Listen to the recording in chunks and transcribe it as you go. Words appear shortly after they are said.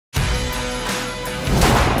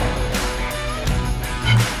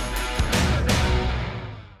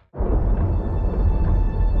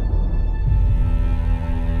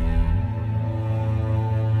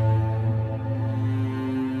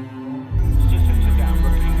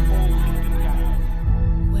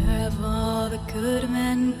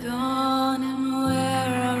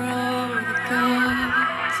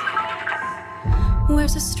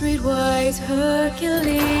raise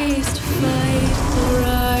Hercules to fight the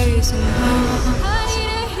rising dawn. I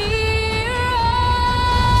need a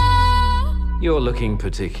hero. You're looking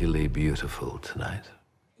particularly beautiful tonight.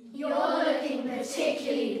 You're looking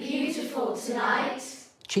particularly beautiful tonight.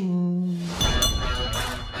 Ching.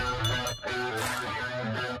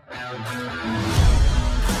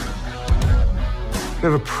 We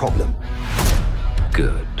have a problem.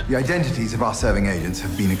 Good. The identities of our serving agents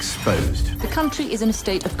have been exposed. The country is in a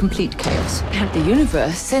state of complete chaos, and the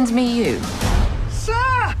universe sends me you.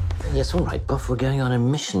 Sir! Yes, all right, Buff. We're going on a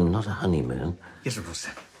mission, not a honeymoon. Yes, of course,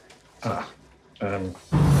 sir.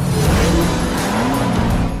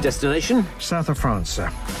 Destination? South of France, sir.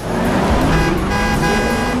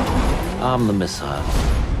 Arm the missile.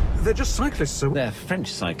 They're just cyclists, sir. They're French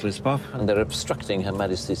cyclists, Buff, and they're obstructing Her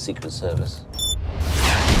Majesty's Secret Service.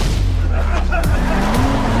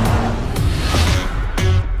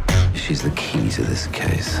 She's the key to this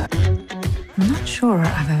case. I'm not sure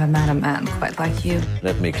I've ever met a man quite like you.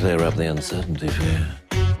 Let me clear up the uncertainty for you.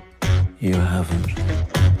 You haven't.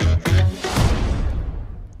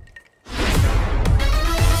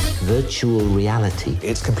 Virtual reality.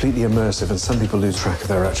 It's completely immersive, and some people lose track of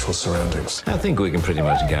their actual surroundings. I think we can pretty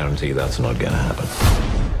much guarantee that's not going to happen.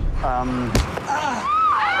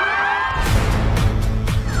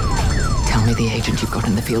 Tell me the agent you've got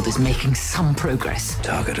in the field is making some progress.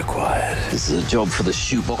 Target acquired. This is a job for the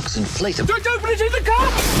shoebox inflator. Don't open it in the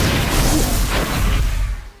car!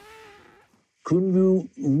 Can you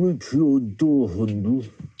reach your door handle?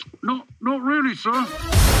 Not really, sir.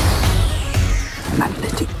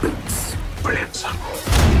 Magnetic boots. Brilliant, son.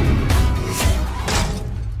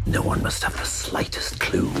 No one must have the slightest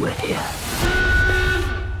clue we're here.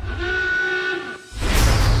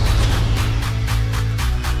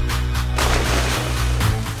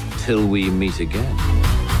 Till we meet again.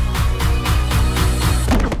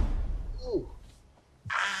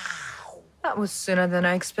 That was sooner than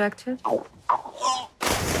I expected.